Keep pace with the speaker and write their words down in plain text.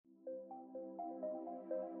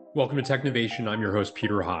Welcome to Technovation. I'm your host,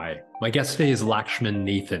 Peter High. My guest today is Lakshman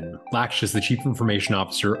Nathan. Laksh is the Chief Information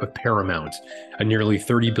Officer of Paramount, a nearly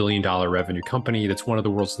 $30 billion revenue company that's one of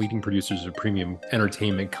the world's leading producers of premium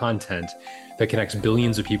entertainment content that connects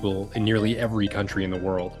billions of people in nearly every country in the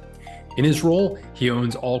world. In his role, he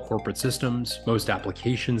owns all corporate systems, most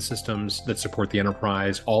application systems that support the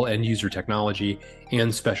enterprise, all end-user technology,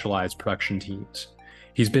 and specialized production teams.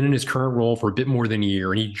 He's been in his current role for a bit more than a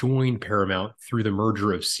year, and he joined Paramount through the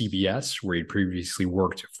merger of CBS, where he'd previously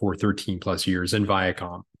worked for 13 plus years, and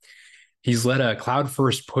Viacom. He's led a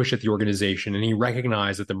cloud-first push at the organization, and he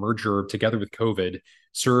recognized that the merger, together with COVID,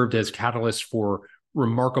 served as catalyst for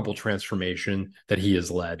remarkable transformation that he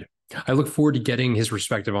has led. I look forward to getting his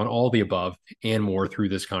perspective on all the above and more through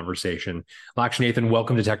this conversation. Lakshman Nathan,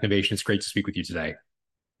 welcome to Technovation. It's great to speak with you today.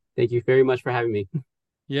 Thank you very much for having me.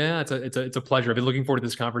 Yeah, it's a pleasure. I've been looking forward to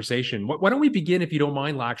this conversation. Why don't we begin, if you don't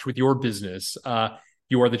mind, Laksh, with your business?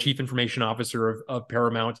 You are the Chief Information Officer of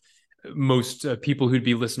Paramount. Most people who'd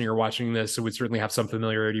be listening or watching this would certainly have some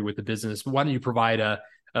familiarity with the business. But why don't you provide a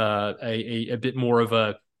bit more of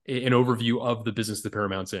an overview of the business that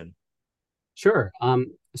Paramount's in? Sure.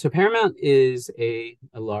 So Paramount is a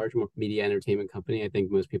large media entertainment company. I think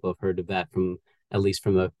most people have heard of that from at least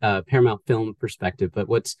from a Paramount film perspective. But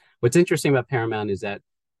what's interesting about Paramount is that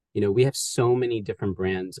we have so many different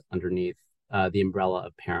brands underneath the umbrella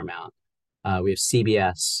of Paramount. We have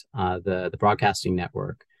CBS, the broadcasting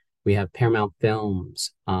network. We have Paramount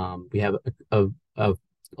Films. We have a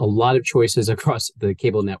lot of choices across the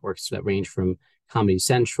cable networks that range from Comedy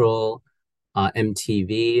Central,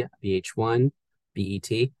 MTV, VH1,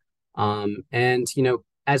 BET. And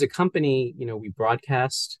as a company, we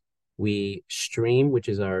broadcast, we stream, which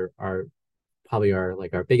is our probably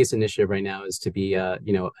our biggest initiative right now is to be a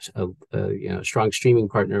strong streaming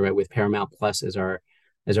partner, right, with Paramount Plus as our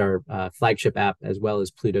flagship app, as well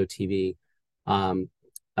as Pluto TV.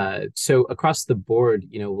 So across the board,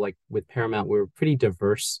 like with Paramount, we're a pretty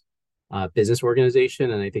diverse business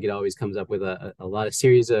organization, and I think it always comes up with a lot of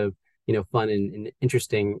series of fun and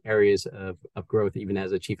interesting areas of growth, even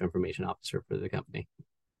as a chief information officer for the company.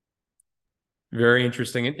 Very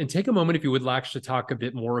interesting. And take a moment, if you would, Laksh, to talk a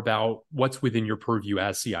bit more about what's within your purview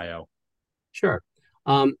as CIO. Sure.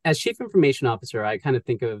 As chief information officer, I kind of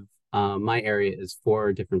think of my area as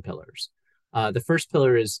four different pillars. The first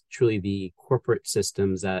pillar is truly the corporate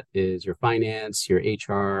systems, that is your finance, your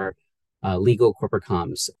HR, legal, corporate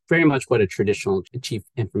comms, very much what a traditional chief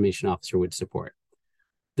information officer would support.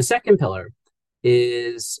 The second pillar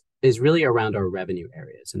is really around our revenue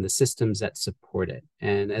areas and the systems that support it.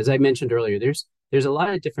 And as I mentioned earlier, there's a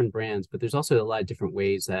lot of different brands, but there's also a lot of different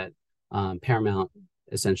ways that Paramount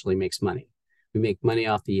essentially makes money. We make money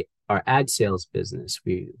off our ad sales business.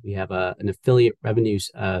 We have an affiliate revenue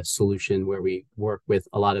solution where we work with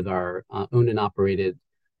a lot of our owned and operated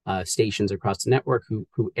stations across the network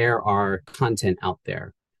who air our content out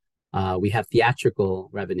there. We have theatrical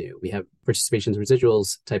revenue. We have participations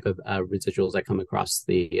residuals, type of residuals that come across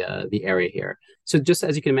the area here. So just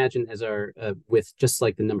as you can imagine, with just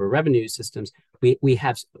like the number of revenue systems, we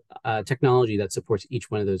have technology that supports each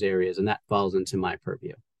one of those areas, and that falls into my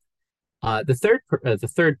purview. The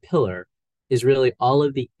third pillar is really all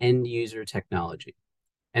of the end user technology,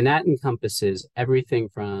 and that encompasses everything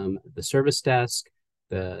from the service desk,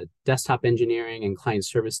 the desktop engineering and client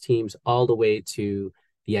service teams, all the way to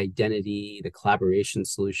the identity, the collaboration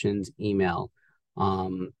solutions, email,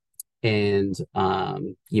 and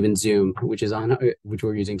even Zoom, which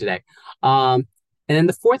we're using today. And then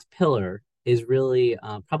the fourth pillar is really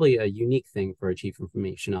probably a unique thing for a chief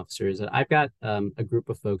information officer, is that I've got a group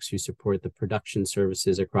of folks who support the production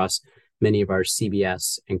services across many of our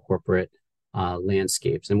CBS and corporate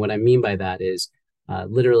landscapes. And what I mean by that is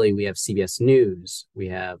literally we have CBS News, we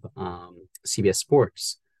have CBS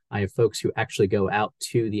Sports. I have folks who actually go out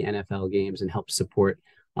to the NFL games and help support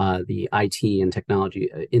the IT and technology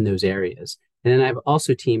in those areas. And then I have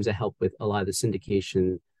also teams that help with a lot of the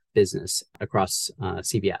syndication business across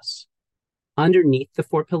CBS. Underneath the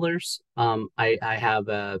four pillars, I have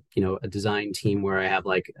a design team where I have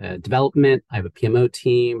like development, I have a PMO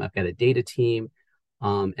team, I've got a data team,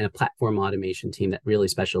 and a platform automation team that really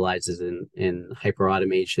specializes in hyper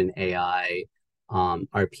automation, AI,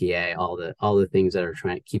 RPA, all the things that are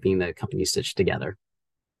keeping the company stitched together.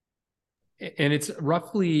 And it's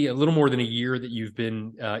roughly a little more than a year that you've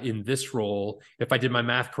been in this role. If I did my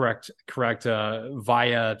math correct,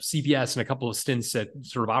 via CBS and a couple of stints at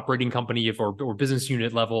sort of operating company or business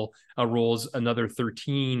unit level roles, another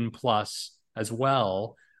 13 plus as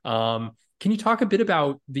well. Can you talk a bit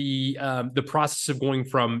about the process of going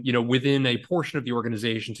from, within a portion of the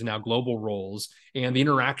organization to now global roles and the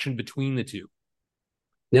interaction between the two?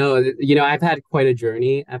 No, I've had quite a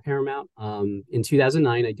journey at Paramount. In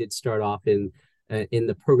 2009, I did start off in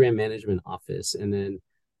the program management office, and then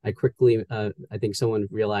I quickly, I think someone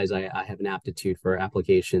realized I have an aptitude for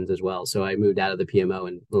applications as well. So I moved out of the PMO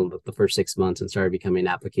in the first 6 months and started becoming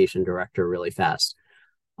an application director really fast.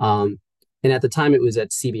 Um, and at the time, it was at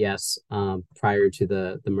CBS, prior to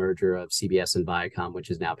the merger of CBS and Viacom, which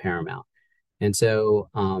is now Paramount. And so,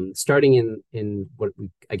 starting in what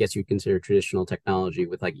I guess you consider traditional technology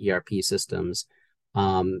with like ERP systems,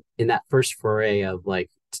 in that first foray of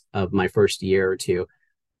my first year or two,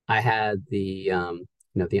 I had the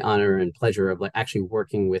honor and pleasure of like actually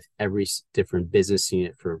working with every different business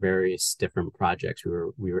unit for various different projects.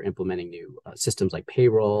 We were implementing new systems like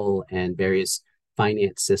payroll and various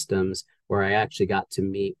finance systems, where I actually got to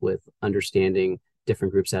meet with understanding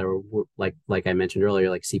different groups that were like I mentioned earlier,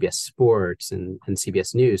 like CBS Sports and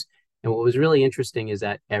CBS News. And what was really interesting is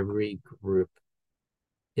that every group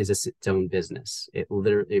is its own business. It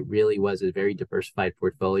really was a very diversified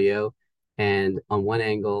portfolio. And on one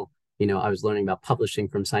angle, I was learning about publishing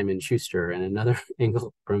from Simon Schuster, and another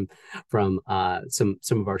angle from some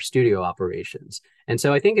of our studio operations. And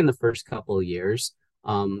so I think in the first couple of years,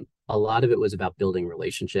 a lot of it was about building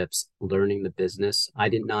relationships, learning the business. I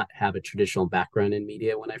did not have a traditional background in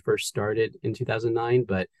media when I first started in 2009,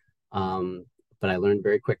 but I learned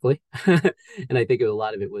very quickly. And I think a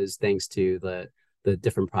lot of it was thanks to the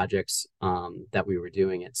different projects that we were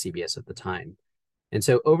doing at CBS at the time. And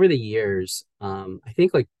so over the years, I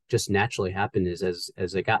think like just naturally happened is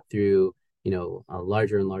as I got through,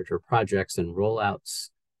 larger and larger projects and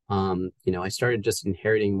rollouts, I started just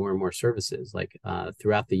inheriting more and more services. Like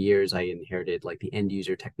throughout the years, I inherited like the end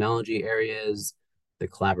user technology areas, the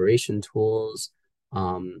collaboration tools.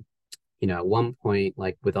 At one point,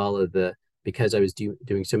 like with all of because I was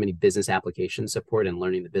doing so many business application support and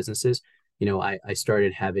learning the businesses, I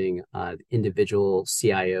started having individual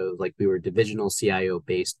CIO, like we were divisional CIO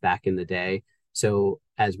based back in the day. So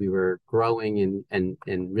as we were growing and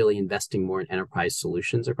really investing more in enterprise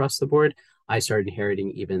solutions across the board, I started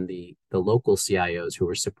inheriting even the local CIOs who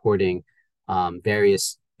were supporting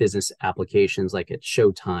various business applications like at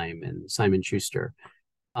Showtime and Simon Schuster.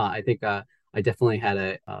 I think I definitely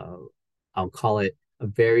had I'll call it a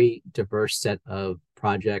very diverse set of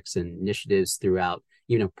projects and initiatives throughout,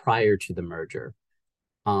 prior to the merger.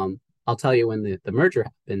 I'll tell you when the merger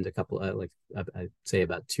happened a couple I'd say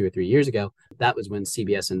about 2 or 3 years ago. That was when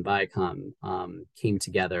CBS and Viacom came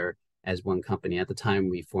together as one company. At the time,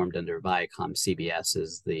 we formed under Viacom. CBS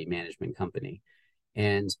as the management company,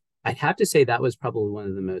 and I'd have to say that was probably one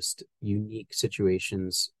of the most unique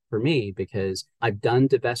situations for me, because I've done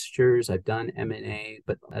divestitures, I've done M&A,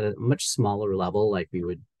 but at a much smaller level. Like we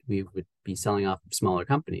would be selling off smaller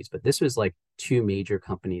companies, but this was like two major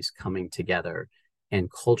companies coming together and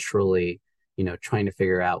culturally, trying to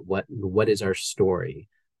figure out what is our story.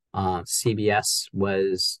 CBS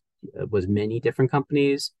was many different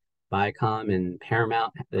companies. Viacom and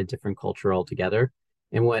Paramount had a different culture altogether.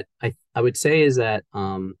 And what I would say is that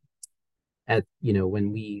when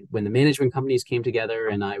the management companies came together,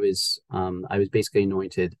 and I was basically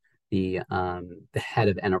anointed the head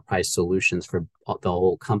of enterprise solutions for the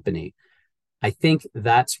whole company. I think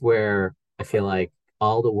that's where I feel like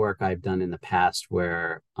all the work I've done in the past,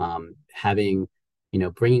 where having,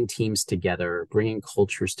 bringing teams together, bringing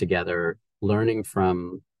cultures together, learning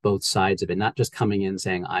from both sides of it, not just coming in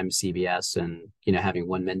saying I'm CBS and, having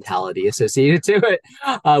one mentality associated to it,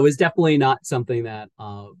 was definitely not something that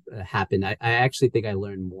happened. I actually think I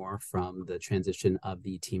learned more from the transition of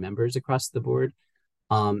the team members across the board.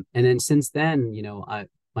 And then since then,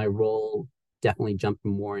 my role definitely jumped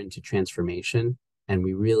more into transformation, and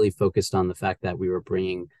we really focused on the fact that we were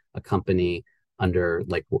bringing a company under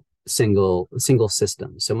like single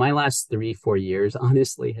systems. So my last 3-4 years,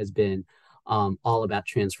 honestly, has been all about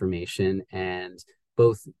transformation, and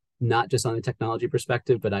both not just on the technology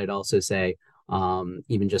perspective, but I'd also say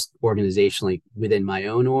even just organizationally within my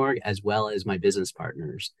own org as well as my business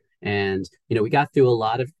partners. And we got through a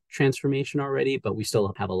lot of transformation already, but we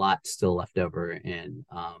still have a lot still left over in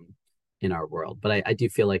our world. But I do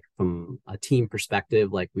feel like from a team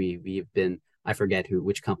perspective, like we've been, I forget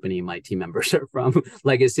which company my team members are from,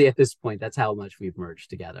 Legacy at this point. That's how much we've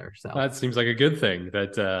merged together. So that seems like a good thing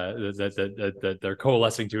that they're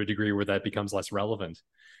coalescing to a degree where that becomes less relevant.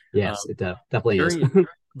 Yes, it definitely is.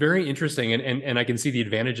 Very interesting, and I can see the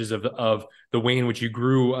advantages of the way in which you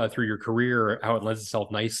grew through your career, how it lends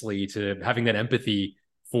itself nicely to having that empathy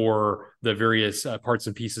for the various parts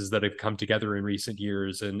and pieces that have come together in recent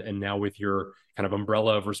years, and now with your kind of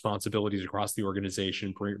umbrella of responsibilities across the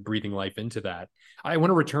organization, breathing life into that. I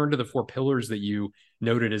want to return to the four pillars that you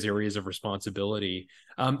noted as areas of responsibility.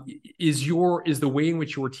 Is the way in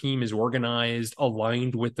which your team is organized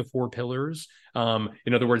aligned with the four pillars?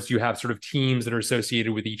 In other words, do you have sort of teams that are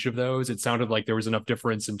associated with each of those? It sounded like there was enough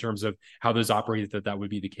difference in terms of how those operated that would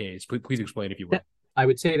be the case. Please explain if you will. I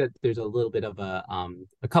would say that there's a little bit of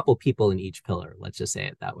a couple people in each pillar. Let's just say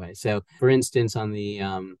it that way. So, for instance, on the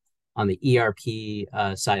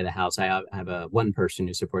ERP side of the house, I have a one person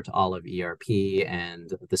who supports all of ERP and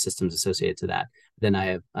the systems associated to that. Then I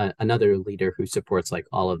have another leader who supports like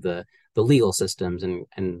all of the legal systems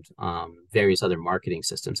and various other marketing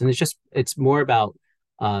systems. And it's more about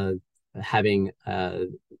having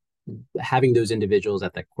those individuals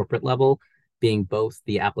at that corporate level being both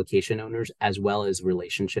the application owners as well as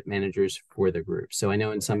relationship managers for the group. So I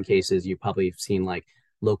know in some cases you've probably seen like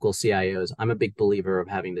local CIOs. I'm a big believer of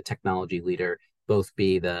having the technology leader both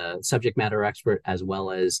be the subject matter expert as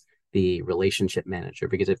well as the relationship manager,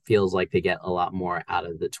 because it feels like they get a lot more out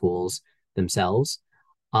of the tools themselves.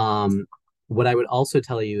 What I would also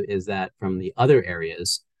tell you is that from the other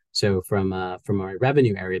areas, so from our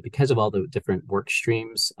revenue area, because of all the different work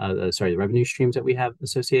streams, the revenue streams that we have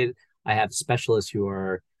associated, I have specialists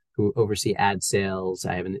who oversee ad sales.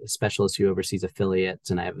 I have a specialist who oversees affiliates,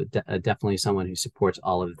 and I have definitely someone who supports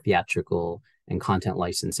all of the theatrical and content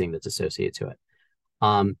licensing that's associated to it.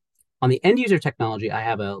 On the end user technology, I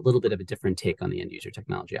have a little bit of a different take on the end user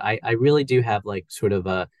technology. I really do have like sort of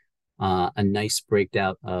a nice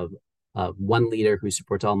breakdown of one leader who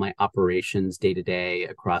supports all my operations day to day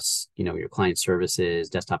across, your client services,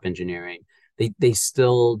 desktop engineering. They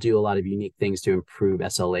still do a lot of unique things to improve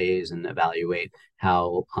SLAs and evaluate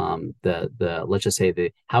how let's just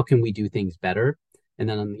say how can we do things better. And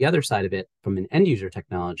then on the other side of it, from an end user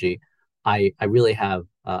technology, I really have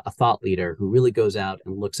a thought leader who really goes out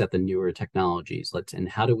and looks at the newer technologies. And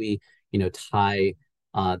how do we tie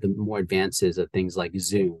the more advances of things like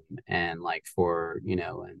Zoom and like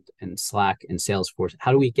and Slack and Salesforce.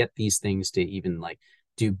 How do we get these things to even like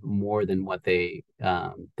do more than what they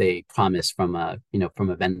promise from a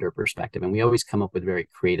vendor perspective? And we always come up with very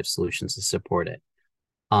creative solutions to support it.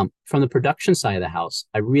 From the production side of the house,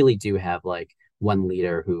 I really do have like one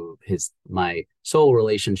leader who is my sole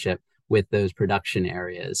relationship with those production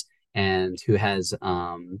areas, and who has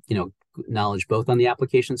knowledge both on the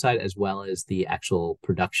application side as well as the actual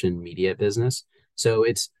production media business. So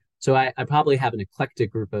I probably have an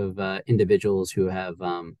eclectic group of individuals who have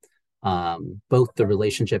both the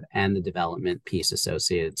relationship and the development piece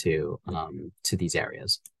associated to these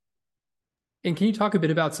areas. And can you talk a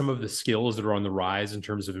bit about some of the skills that are on the rise in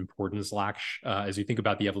terms of importance, Laksh, as you think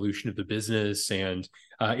about the evolution of the business and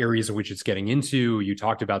areas in which it's getting into? You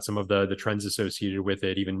talked about some of the trends associated with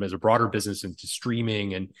it, even as a broader business into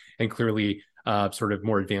streaming and clearly sort of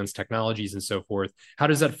more advanced technologies and so forth. How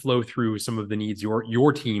does that flow through some of the needs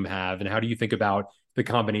your team have? And how do you think about the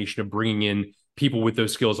combination of bringing in people with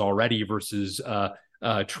those skills already versus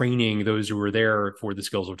training those who are there for the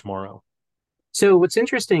skills of tomorrow? So what's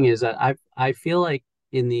interesting is that I feel like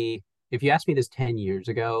if you asked me this 10 years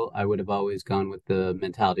ago, I would have always gone with the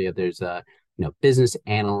mentality of there's a business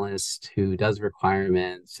analyst who does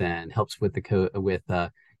requirements and helps with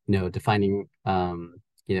defining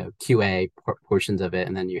QA portions of it,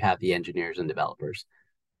 and then you have the engineers and developers.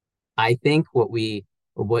 I think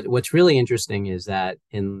what's really interesting is that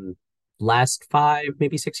in last 5,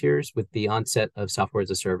 maybe 6 years, with the onset of software as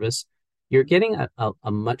a service, you're getting a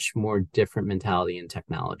much more different mentality in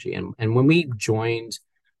technology. And when we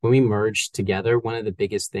merged together, one of the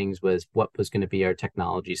biggest things was what was going to be our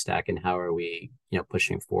technology stack and how are we,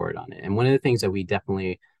 pushing forward on it. And one of the things that we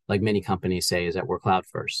definitely, like many companies say, is that we're cloud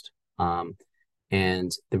first.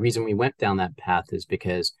 And the reason we went down that path is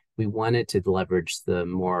because we wanted to leverage the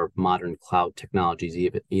more modern cloud technologies,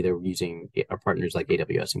 either using our partners like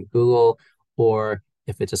AWS and Google, or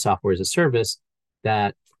if it's a software as a service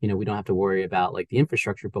that we don't have to worry about like the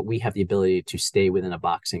infrastructure, but we have the ability to stay within a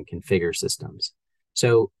box and configure systems.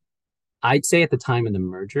 So I'd say at the time of the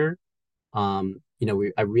merger, I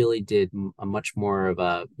really did a much more of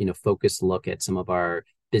a focused look at some of our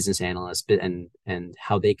business analysts and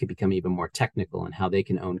how they could become even more technical and how they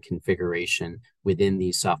can own configuration within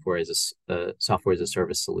these software as a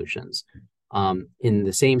service solutions. In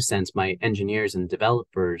the same sense, my engineers and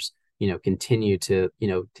developers continue to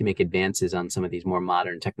make advances on some of these more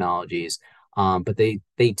modern technologies. But they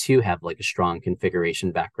too have like a strong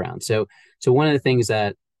configuration background. So one of the things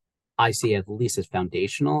that I see at least as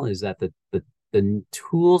foundational is that the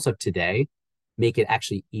tools of today make it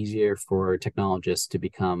actually easier for technologists to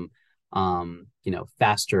become,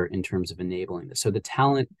 faster in terms of enabling this. So the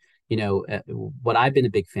talent, what I've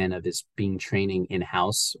been a big fan of is being training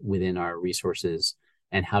in-house within our resources,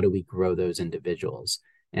 and how do we grow those individuals.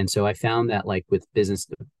 And so I found that like with business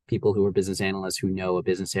people who are business analysts who know a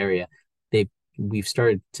business area, they we've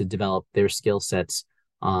started to develop their skill sets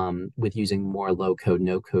with using more low code,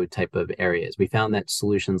 no code type of areas. We found that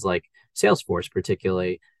solutions like Salesforce,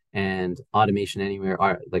 particularly, and Automation Anywhere,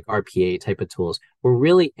 like RPA type of tools, were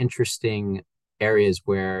really interesting areas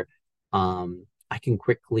where I can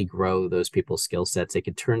quickly grow those people's skill sets. They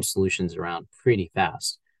could turn solutions around pretty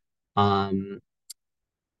fast. Um,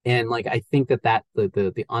 and like I think that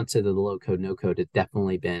the onset of the low code no code has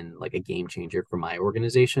definitely been like a game changer for my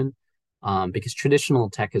organization. Because traditional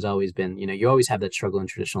tech has always been, you always have that struggle in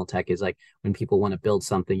traditional tech is like when people want to build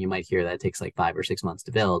something, you might hear that it takes like 5 or 6 months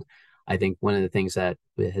to build. I think one of the things that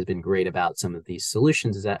has been great about some of these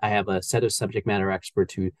solutions is that I have a set of subject matter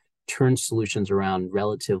experts who turn solutions around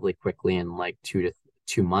relatively quickly in like 2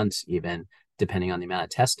 months, even depending on the amount of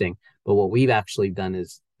testing. But what we've actually done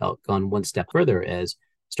is gone one step further, is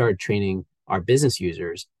started training our business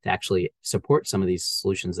users to actually support some of these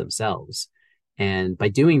solutions themselves. And by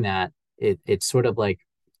doing that, it's sort of like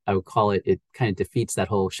I would call it, it kind of defeats that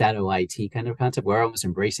whole shadow IT kind of concept. We're almost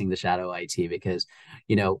embracing the shadow IT because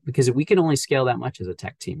we can only scale that much as a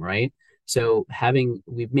tech team, right? So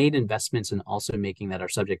we've made investments in also making that our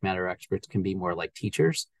subject matter experts can be more like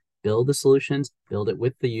teachers, build the solutions, build it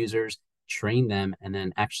with the users, train them, and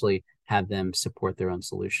then actually have them support their own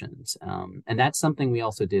solutions. And that's something we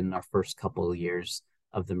also did in our first couple of years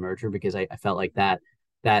of the merger, because I felt like that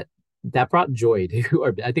that brought joy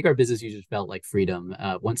to I think our business users felt like freedom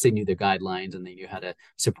once they knew the guidelines and they knew how to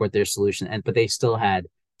support their solution. But they still had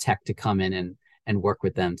tech to come in and work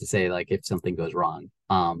with them to say like if something goes wrong.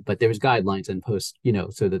 But there was guidelines and post,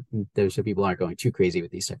 so that so people aren't going too crazy with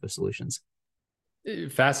these type of solutions.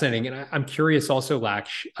 Fascinating. And I'm curious also,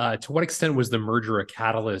 Laksh, to what extent was the merger a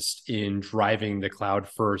catalyst in driving the cloud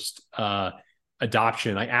first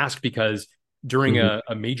adoption? I ask because during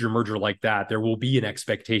Mm-hmm. a major merger like that, there will be an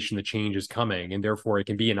expectation that change is coming. And therefore, it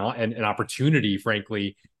can be an opportunity,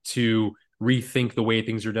 frankly, to rethink the way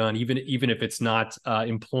things are done, even if it's not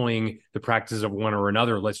employing the practices of one or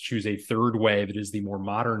another. Let's choose a third way that is the more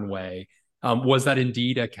modern way. Was that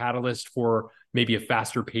indeed a catalyst for maybe a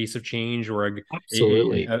faster pace of change, or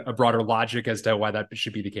Absolutely. a broader logic as to why that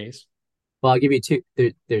should be the case? Well, I'll give you two.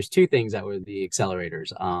 There's two things that were the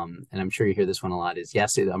accelerators. And I'm sure you hear this one a lot. Is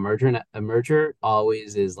yes, a merger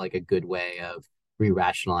always is like a good way of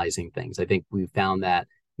re-rationalizing things. I think we found that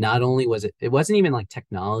not only it wasn't even like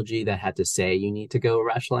technology that had to say you need to go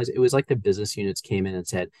rationalize. It was like the business units came in and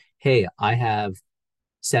said, "Hey, I have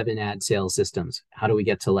 7 ad sales systems. How do we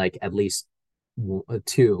get to like at least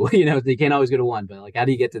two?" You can't always go to one, but like, how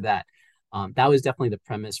do you get to that? That was definitely the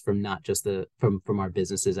premise from not just from our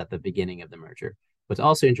businesses at the beginning of the merger. What's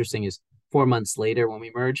also interesting is 4 months later when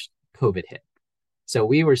we merged, COVID hit. So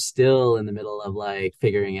we were still in the middle of like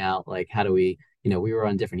figuring out like how do we were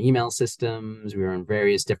on different email systems, we were on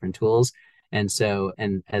various different tools. And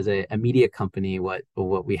as a media company, what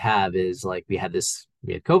we have is like we had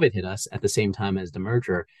COVID hit us at the same time as the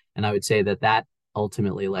merger. And I would say that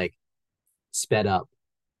ultimately like sped up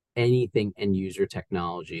anything end user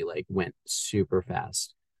technology, like went super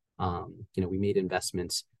fast. We made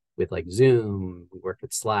investments with like Zoom, we worked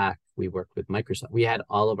with Slack, we worked with Microsoft. We had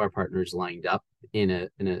all of our partners lined up in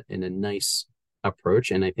a nice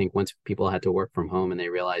approach. And I think once people had to work from home and they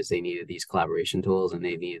realized they needed these collaboration tools and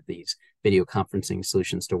they needed these video conferencing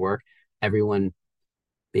solutions to work, everyone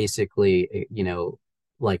basically,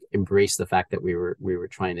 like embrace the fact that we were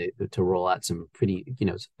trying to roll out some pretty,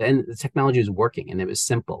 and the technology was working and it was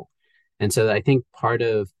simple. And so I think part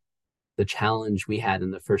of the challenge we had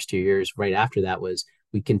in the first 2 years right after that was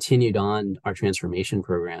we continued on our transformation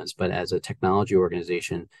programs, but as a technology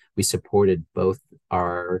organization, we supported both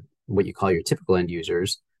our what you call your typical end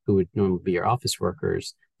users, who would normally be your office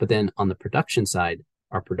workers, but then on the production side,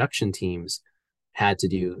 our production teams had to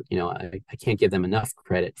do, I can't give them enough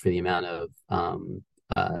credit for the amount of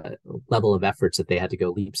uh, level of efforts that they had to go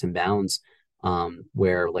leaps and bounds.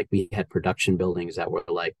 Where like we had production buildings that were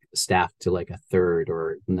like staffed to like a third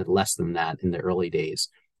or less than that in the early days,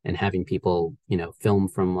 and having people, film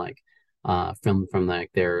from like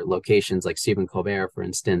their locations. Like Stephen Colbert, for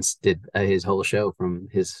instance, did his whole show from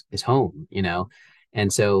his home.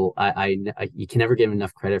 And so you can never give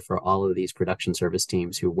enough credit for all of these production service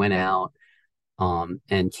teams who went out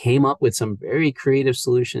and came up with some very creative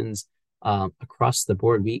solutions across the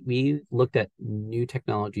board. We looked at new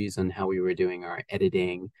technologies and how we were doing our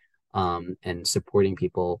editing. and supporting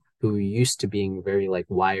people who used to being very like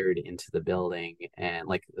wired into the building. And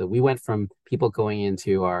like we went from people going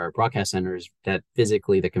into our broadcast centers that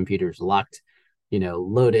physically the computers locked,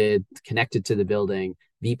 loaded, connected to the building,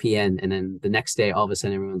 VPN, and then the next day, all of a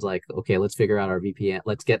sudden, everyone's like, okay, let's figure out our VPN.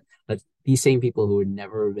 Let's these same people who had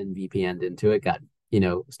never been VPN'd into it got,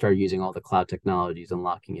 started using all the cloud technologies and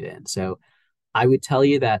locking it in. So I would tell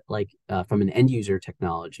you that like from an end user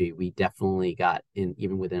technology, we definitely got in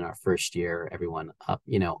even within our first year, everyone up,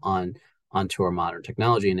 onto our modern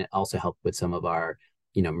technology. And it also helped with some of our,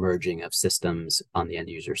 merging of systems on the end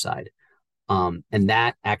user side. And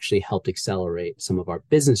that actually helped accelerate some of our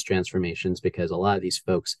business transformations because a lot of these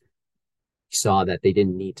folks saw that they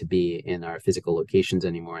didn't need to be in our physical locations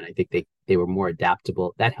anymore. And I think they were more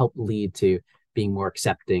adaptable. That helped lead to being more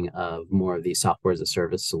accepting of more of these software as a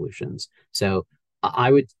service solutions. So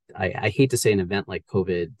I hate to say an event like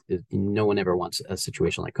COVID, no one ever wants a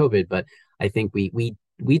situation like COVID, but I think we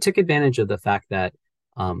took advantage of the fact that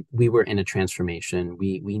we were in a transformation.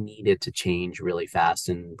 We needed to change really fast,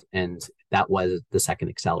 and that was the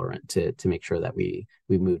second accelerant to make sure that we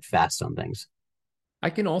moved fast on things. I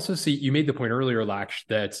can also see you made the point earlier, Laksh,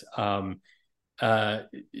 that uh,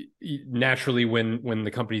 naturally when the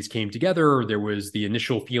companies came together, there was the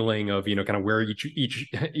initial feeling of kind of where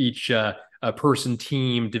each person,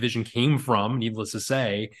 team, division came from. Needless to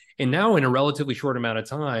say, and now in a relatively short amount of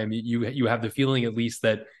time, you have the feeling at least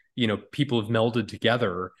that people have melded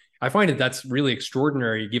together. I find that's really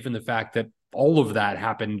extraordinary given the fact that all of that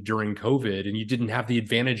happened during COVID, and you didn't have the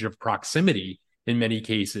advantage of proximity in many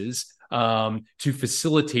cases to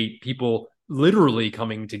facilitate people literally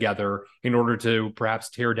coming together in order to perhaps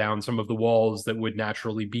tear down some of the walls that would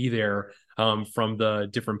naturally be there from the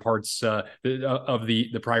different parts of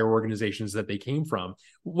the prior organizations that they came from.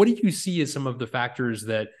 What do you see as some of the factors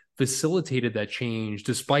that facilitated that change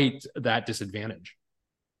despite that disadvantage?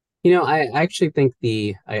 I actually think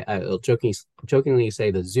I'll jokingly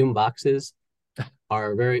say the Zoom boxes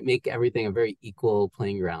are make everything a very equal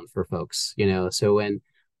playing ground for folks. So when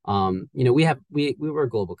we were a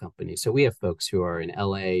global company, so we have folks who are in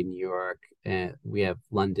LA, New York, and we have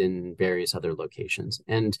London, various other locations.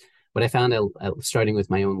 And what I found out, starting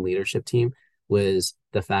with my own leadership team was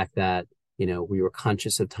the fact that we were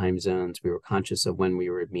conscious of time zones, we were conscious of when we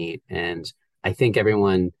would meet, and I think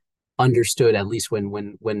everyone understood, at least when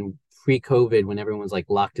pre-COVID, when everyone's like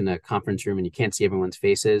locked in a conference room and you can't see everyone's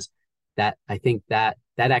faces, that I think that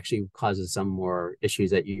actually causes some more issues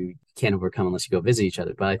that you can't overcome unless you go visit each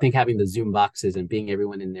other. But I think having the Zoom boxes and being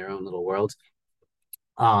everyone in their own little world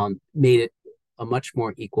made it a much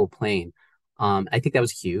more equal plane. I think that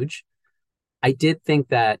was huge. I did think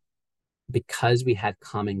that because we had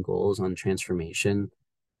common goals on transformation,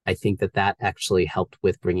 I think that actually helped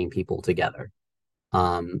with bringing people together.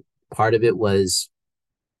 Part of it was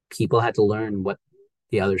people had to learn what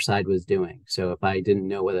the other side was doing. So if I didn't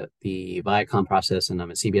know what the Viacom process and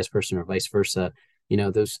I'm a CBS person or vice versa,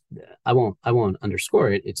 those I won't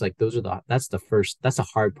underscore it. It's like that's the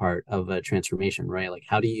hard part of a transformation, right? Like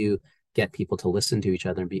how do you get people to listen to each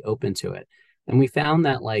other and be open to it? And we found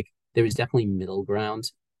that like there was definitely middle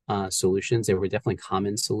ground solutions. There were definitely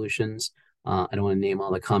common solutions. I don't want to name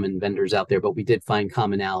all the common vendors out there, but we did find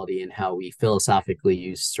commonality in how we philosophically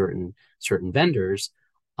use certain vendors.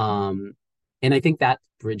 And I think that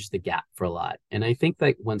bridged the gap for a lot. And I think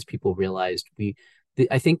that once people realized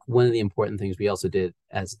I think one of the important things we also did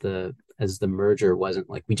as the merger wasn't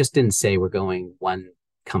like we just didn't say we're going one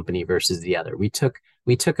company versus the other. We took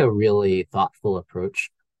a really thoughtful approach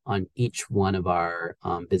on each one of our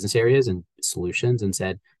business areas and solutions and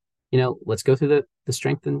said, let's go through the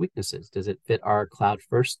strengths and weaknesses. Does it fit our cloud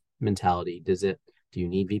first mentality? Do you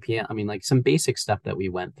need VPN? I mean, like some basic stuff that we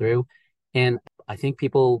went through. And I think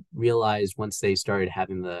people realized once they started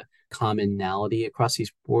having the commonality across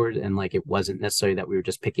these board and like it wasn't necessarily that we were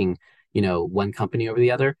just picking, one company over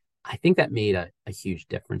the other. I think that made a huge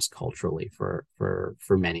difference culturally for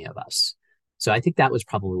many of us. So I think that was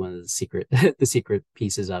probably one of the secret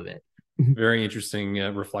pieces of it. Very interesting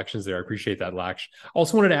reflections there. I appreciate that, Laksh.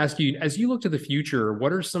 Also wanted to ask you, as you look to the future,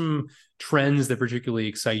 what are some trends that particularly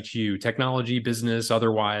excite you? Technology, business,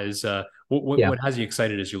 otherwise? What has you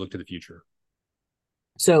excited as you look to the future?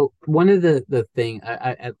 So one of the thing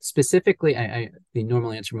I specifically I the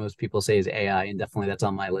normal answer most people say is AI, and definitely that's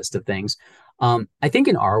on my list of things. I think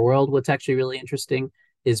in our world, what's actually really interesting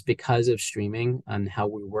is because of streaming and how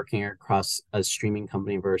we're working across a streaming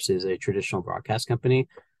company versus a traditional broadcast company.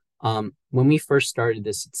 When we first started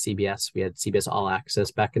this at CBS, we had CBS All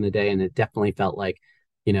Access back in the day, and it definitely felt like,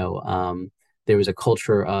 you know, there was a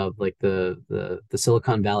culture of like the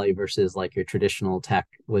Silicon Valley versus like your traditional tech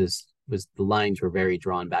was the lines were very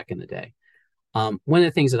drawn back in the day. One of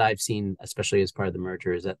the things that I've seen, especially as part of the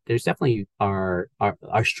merger, is that there's definitely our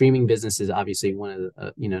streaming business is obviously one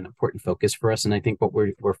of the an important focus for us, and I think what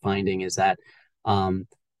we're finding is that um,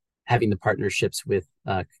 having the partnerships with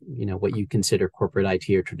what you consider corporate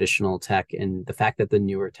IT or traditional tech, and the fact that the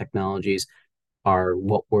newer technologies are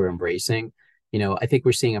what we're embracing. I think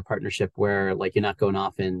we're seeing a partnership where like you're not going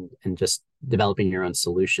off and just developing your own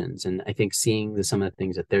solutions. And I think seeing some of the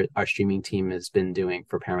things that our streaming team has been doing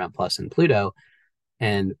for Paramount Plus and Pluto,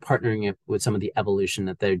 and partnering it with some of the evolution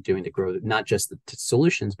that they're doing to grow not just the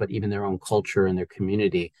solutions, but even their own culture and their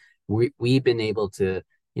community. We've been able to,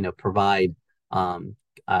 provide.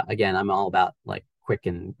 Again, I'm all about like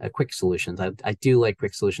quick solutions. I do like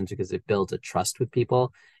quick solutions because it builds a trust with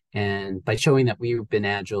people. And by showing that we've been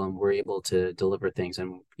agile and we're able to deliver things,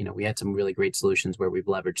 and we had some really great solutions where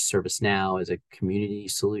we've leveraged ServiceNow as a community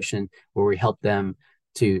solution, where we help them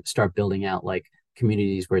to start building out like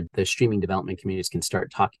communities where the streaming development communities can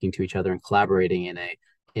start talking to each other and collaborating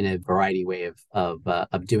in a variety way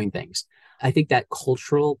of doing things. I think that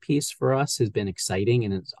cultural piece for us has been exciting,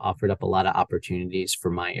 and it's offered up a lot of opportunities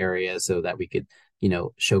for my area so that we could,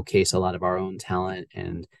 showcase a lot of our own talent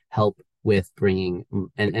and help with bringing,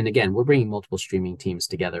 and again, we're bringing multiple streaming teams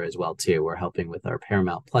together as well too. We're helping with our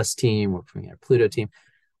Paramount Plus team, we're bringing our Pluto team.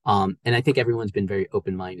 And I think everyone's been very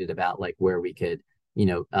open-minded about like where we could,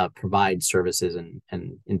 provide services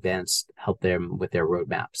and advance, help them with their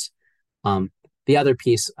roadmaps. The other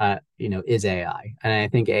piece, is AI. And I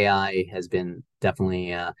think AI has been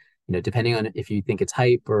definitely, depending on if you think it's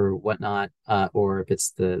hype or whatnot, or if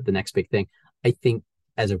it's the next big thing. I think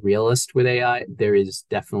as a realist with AI, there is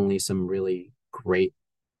definitely some really great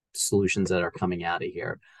solutions that are coming out of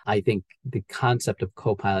here. I think the concept of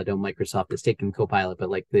Copilot, though Microsoft has taken Copilot,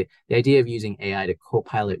 but like the idea of using AI to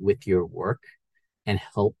Copilot with your work and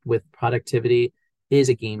help with productivity is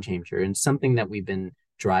a game changer, and something that we've been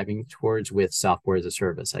driving towards with software as a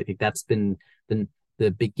service. I think that's been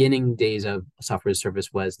the beginning days of software as a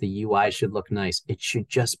service was the UI should look nice. It should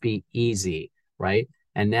just be easy, right?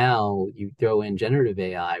 And now you throw in generative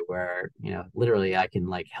AI where, literally I can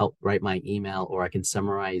like help write my email or I can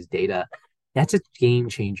summarize data. That's a game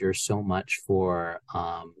changer so much for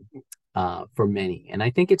many. And I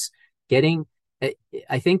think it's getting,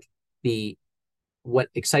 I think what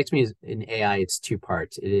excites me is in AI, it's two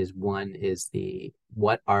parts. It is one is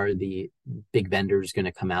what are the big vendors going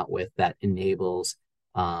to come out with that enables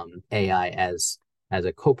AI as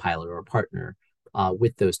a co-pilot or a partner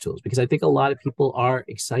with those tools, because I think a lot of people are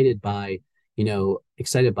excited by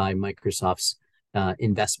Microsoft's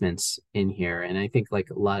investments in here, and I think like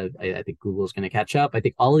a lot of I think Google's going to catch up. I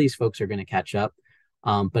think all of these folks are going to catch up,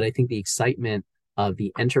 but I think the excitement of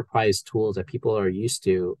the enterprise tools that people are used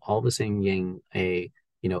to all of a sudden getting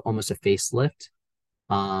almost a facelift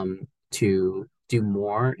to do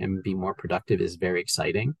more and be more productive is very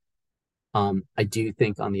exciting. I do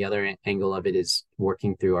think on the other angle of it is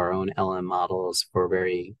working through our own LM models for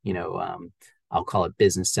very, I'll call it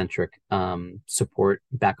business centric support,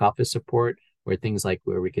 back office support, where things like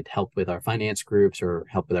where we could help with our finance groups or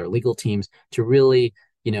help with our legal teams to really,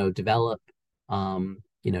 develop,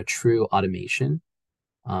 true automation.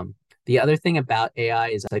 The other thing about AI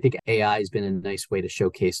is I think AI has been a nice way to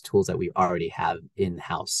showcase tools that we already have in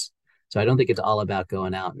house. So I don't think it's all about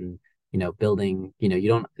going out and building,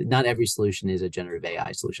 not every solution is a generative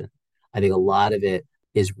AI solution. I think a lot of it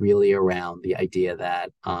is really around the idea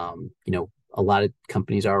that, a lot of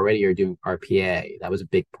companies already are doing RPA. That was a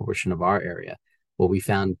big portion of our area. What we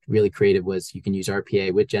found really creative was you can use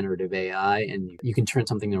RPA with generative AI and you can turn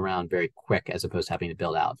something around very quick as opposed to having to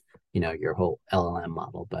build out, your whole LLM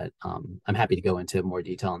model. But I'm happy to go into more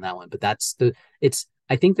detail on that one. But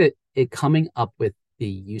I think that it coming up with the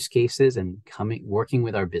use cases and working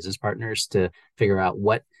with our business partners to figure out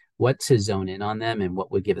what to zone in on them and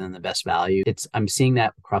what would give them the best value. I'm seeing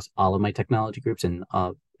that across all of my technology groups and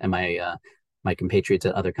my compatriots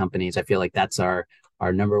at other companies. I feel like that's our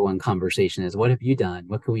number one conversation is what have you done?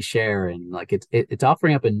 What can we share? And like it's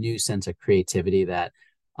offering up a new sense of creativity that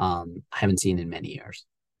I haven't seen in many years.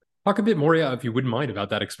 Talk a bit more, if you wouldn't mind, about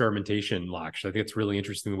that experimentation, Laksh. I think it's really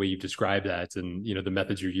interesting the way you've described that and the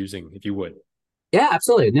methods you're using, if you would. Yeah,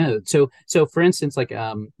 absolutely. No. So for instance, like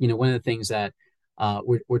one of the things that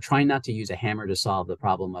we're trying not to use a hammer to solve the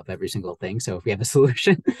problem of every single thing. So if we have a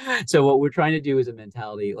solution, so what we're trying to do is a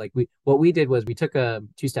mentality. Like what we did was we took a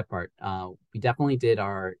two-step part. We definitely did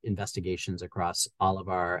our investigations across all of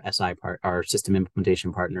our our system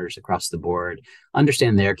implementation partners across the board,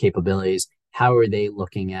 understand their capabilities, how are they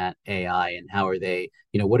looking at AI, and how are they,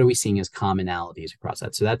 what are we seeing as commonalities across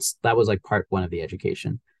that? So that was like part one of the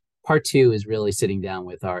education. Part two is really sitting down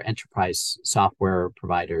with our enterprise software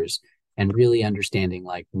providers and really understanding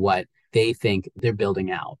like what they think they're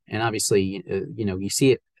building out. And obviously, you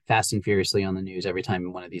see it fast and furiously on the news every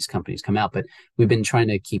time one of these companies come out, but we've been trying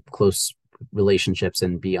to keep close relationships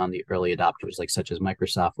and be on the early adopters, like such as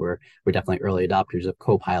Microsoft. We're definitely early adopters of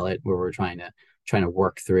Copilot, where we're trying to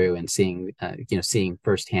work through and seeing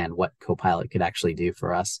firsthand what Copilot could actually do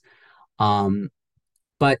for us.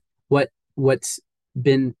 But what's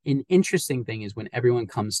been an interesting thing is when everyone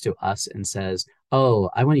comes to us and says, "Oh,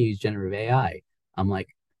 I want to use generative AI." I'm like,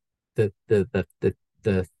 the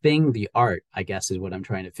thing, the art, I guess, is what I'm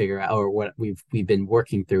trying to figure out, or what we've been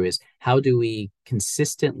working through is how do we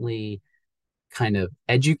consistently kind of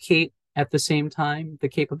educate at the same time the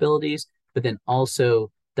capabilities, but then also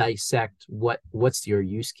dissect what's your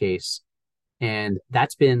use case. And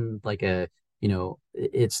that's been like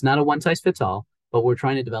it's not a one size fits all, but we're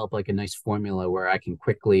trying to develop like a nice formula where I can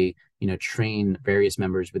quickly, train various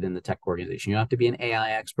members within the tech organization. You don't have to be an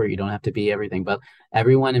AI expert, you don't have to be everything, but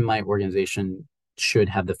everyone in my organization should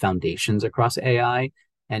have the foundations across AI,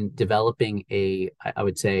 and developing I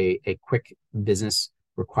would say, a quick business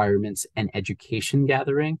requirements and education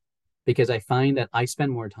gathering, because I find that I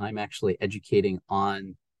spend more time actually educating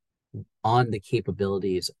on the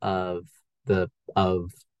capabilities of the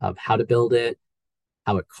of how to build it,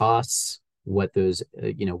 how it costs, what those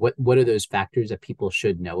what are those factors that people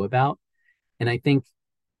should know about. And I think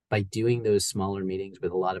by doing those smaller meetings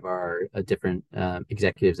with a lot of our different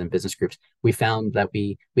executives and business groups, we found that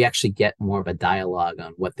we actually get more of a dialogue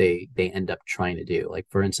on what they end up trying to do. Like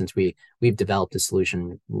for instance, we've developed a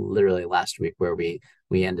solution literally last week where we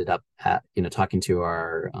ended up talking to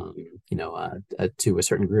our to a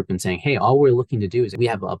certain group and saying, hey, all we're looking to do is we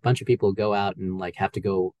have a bunch of people go out and like have to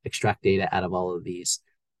go extract data out of all of these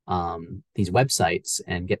websites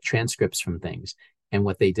and get transcripts from things. And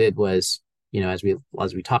what they did was, as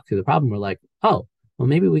we talk through the problem, we're like, oh, well,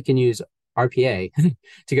 maybe we can use RPA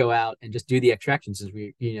to go out and just do the extraction, since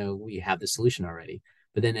we have the solution already.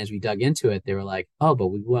 But then as we dug into it, they were like, oh, but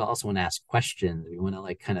we also want to ask questions. We want to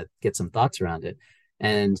like kind of get some thoughts around it.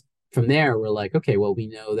 And from there, we're like, okay, well, we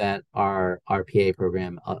know that our RPA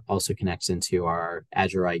program also connects into our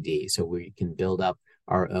Azure ID. So we can build up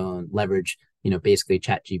our own, leverage, basically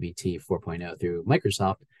ChatGPT 4.0 through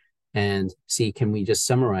Microsoft, and see, can we just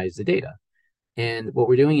summarize the data? And what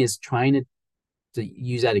we're doing is trying to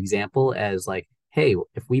use that example as like, hey,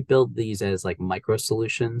 if we build these as like micro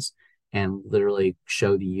solutions and literally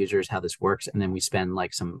show the users how this works, and then we spend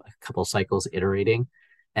like a couple cycles iterating,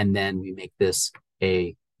 and then we make this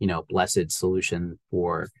a blessed solution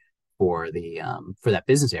for that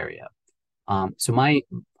business area. So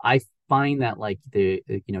I find that like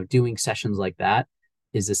doing sessions like that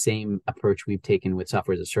is the same approach we've taken with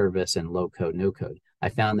software as a service and low code, no code. I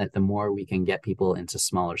found that the more we can get people into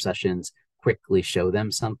smaller sessions, quickly show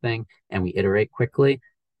them something, and we iterate quickly,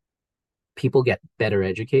 people get better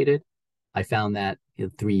educated. I found that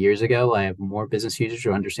 3 years ago, I have more business users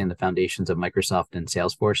who understand the foundations of Microsoft and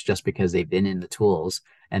Salesforce just because they've been in the tools,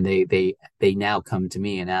 and they now come to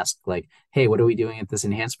me and ask like, hey, what are we doing at this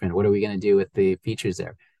enhancement? What are we going to do with the features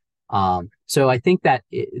there? So I think that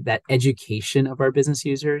that education of our business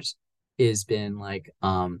users has been like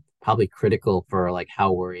probably critical for like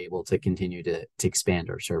how we're able to continue to expand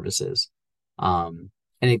our services. And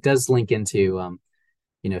it does link into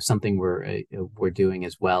something we're doing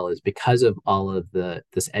as well, is because of all of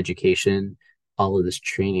this education, all of this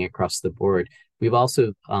training across the board. We've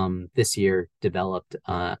also this year developed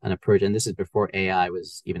an approach, and this is before AI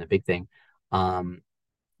was even a big thing.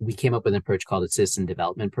 We came up with an approach called a citizen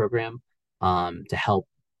development program to help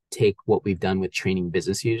take what we've done with training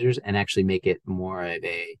business users and actually make it more of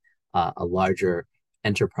a larger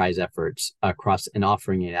enterprise efforts across, and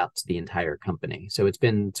offering it out to the entire company. So it's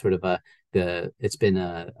been sort of a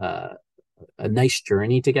nice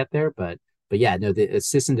journey to get there, but yeah, no, the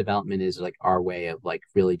system development is like our way of like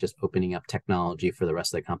really just opening up technology for the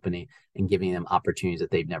rest of the company and giving them opportunities that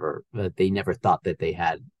they never thought that they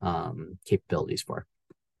had capabilities for.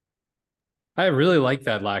 I really like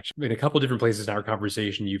that, Laksh. In a couple of different places in our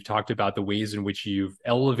conversation, you've talked about the ways in which you've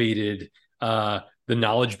elevated the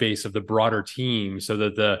knowledge base of the broader team, so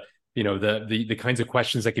that the kinds of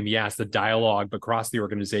questions that can be asked, the dialogue across the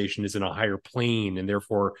organization is in a higher plane, and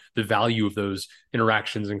therefore the value of those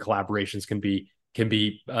interactions and collaborations can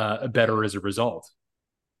be better as a result.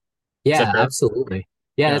 Yeah, absolutely.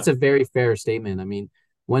 Yeah, Yeah. that's a very fair statement. I mean,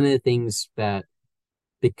 one of the things that,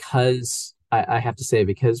 because I have to say,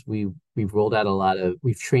 because rolled out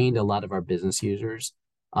we've trained a lot of our business users.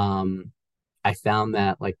 Um, I found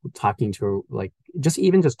that like talking to like just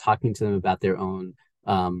talking to them about their own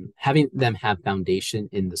having them have foundation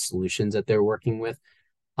in the solutions that they're working with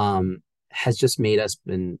um, has just made us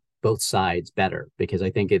in both sides better because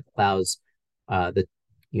I think it allows the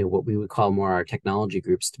what we would call more our technology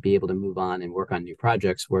groups to be able to move on and work on new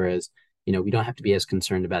projects, whereas we don't have to be as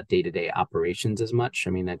concerned about day-to-day operations as much.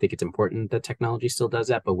 I mean, I think it's important that technology still does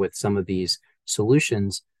that, but with some of these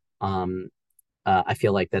solutions, um, I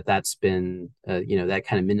feel like that's been, that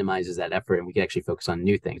kind of minimizes that effort, and we can actually focus on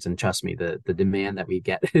new things. And trust me, the demand that we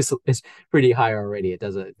get is pretty high already. It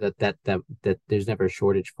does a, that there's never a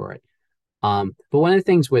shortage for it. But one of the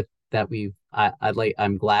things with that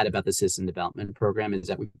I'm glad about the system development program is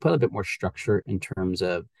that we put a bit more structure in terms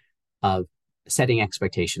of setting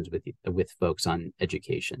expectations with folks on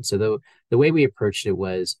education. So the way we approached it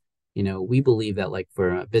was, we believe that like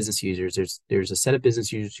for business users, there's a set of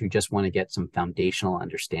business users who just want to get some foundational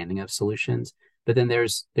understanding of solutions, but then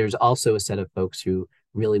there's also a set of folks who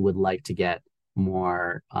really would like to get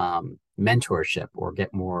more mentorship or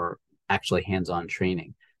get more actually hands-on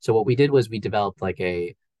training. So what we did was we developed think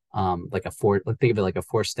of it like a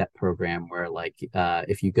four-step program where like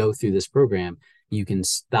if you go through this program, you can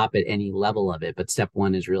stop at any level of it. But step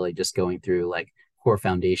one is really just going through like core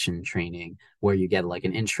foundation training where you get like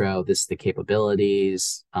an intro, this is the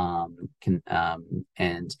capabilities,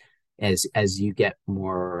 and as you get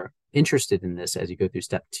more interested in this, as you go through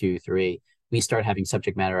step 2, 3, we start having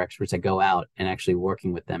subject matter experts that go out and actually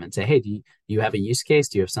working with them and say, hey, do you have a use case?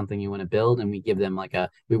 Do you have something you want to build? And we give them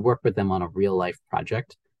we work with them on a real life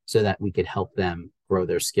project so that we could help them grow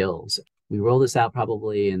their skills. We rolled this out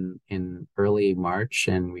probably in early March,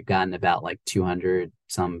 and we've gotten about like 200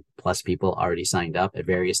 some plus people already signed up at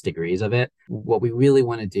various degrees of it. What we really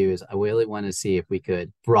want to do is I really want to see if we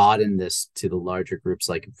could broaden this to the larger groups,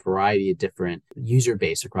 like a variety of different user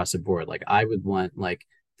base across the board. Like I would want like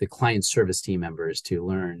the client service team members to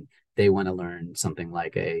learn. They want to learn something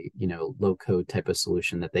like a low code type of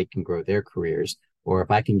solution that they can grow their careers. Or if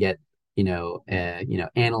I can get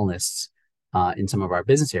analysts in some of our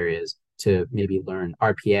business areas to maybe learn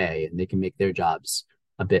RPA, and they can make their jobs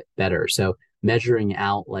a bit better. So measuring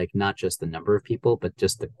out like not just the number of people, but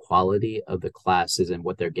just the quality of the classes and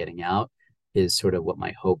what they're getting out is sort of what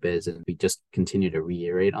my hope is. And we just continue to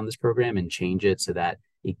reiterate on this program and change it so that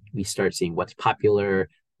we start seeing what's popular,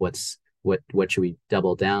 what should we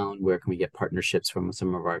double down, where can we get partnerships from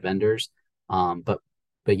some of our vendors. But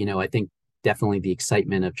I think definitely the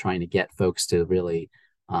excitement of trying to get folks to really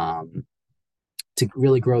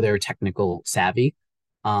grow their technical savvy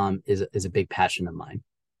is a big passion of mine.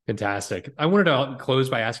 Fantastic. I wanted to close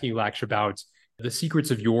by asking you, Laksh, about the secrets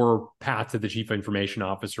of your path to the chief information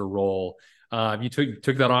officer role. You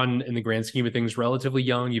took that on in the grand scheme of things relatively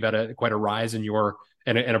young. You've had quite a rise in your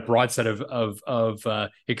and a broad set of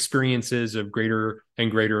experiences of greater and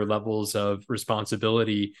greater levels of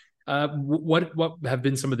responsibility. What have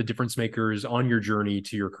been some of the difference makers on your journey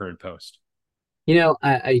to your current post?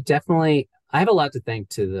 I definitely have a lot to thank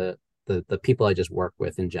to the people I just work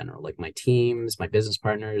with in general, like my teams, my business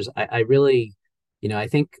partners. I really, I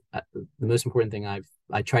think the most important thing I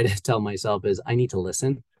try to tell myself is I need to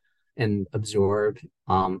listen and absorb.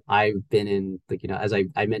 I've been in like, as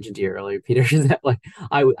I mentioned to you earlier, Peter, that like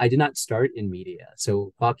I did not start in media.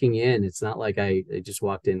 So walking in, it's not like I just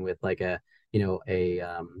walked in with like a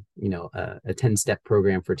 10-step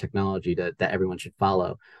program for technology that everyone should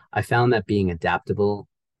follow. I found that being adaptable,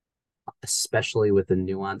 especially with the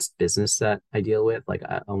nuanced business that I deal with, like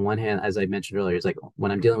on one hand, as I mentioned earlier, it's like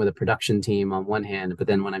when I'm dealing with a production team on one hand, but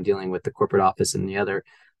then when I'm dealing with the corporate office in the other,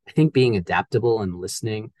 I think being adaptable and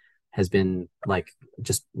listening has been like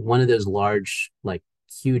just one of those large, like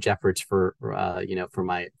huge efforts for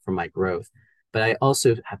my growth. But I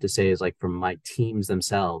also have to say is like from my teams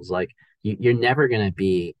themselves, like you're never going to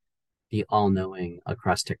be all-knowing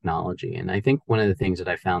across technology. And I think one of the things that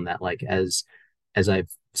I found that like as I've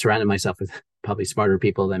surrounded myself with probably smarter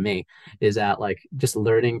people than me is that like just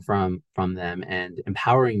learning from them and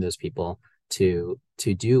empowering those people to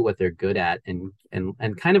do what they're good at and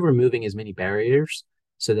kind of removing as many barriers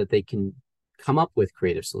so that they can come up with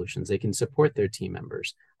creative solutions. They can support their team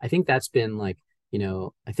members. I think that's been like,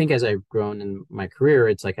 I think as I've grown in my career,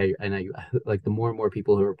 it's like I like the more and more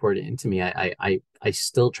people who report it into me, I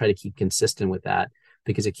still try to keep consistent with that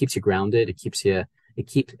because it keeps you grounded. It keeps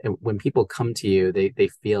when people come to you, they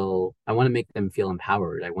feel, I want to make them feel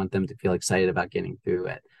empowered. I want them to feel excited about getting through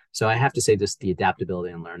it. So I have to say the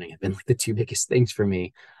adaptability and learning have been like the two biggest things for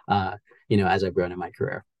me, as I've grown in my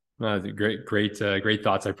career. Great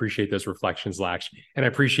thoughts. I appreciate those reflections, Laksh, and I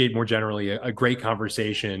appreciate more generally a great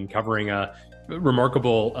conversation covering a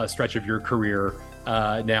remarkable stretch of your career,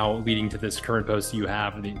 now leading to this current post that you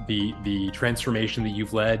have, the transformation that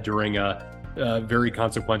you've led during a very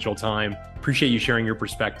consequential time. Appreciate you sharing your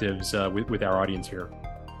perspectives with our audience here.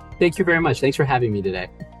 Thank you very much. Thanks for having me today.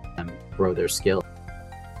 Grow their skill.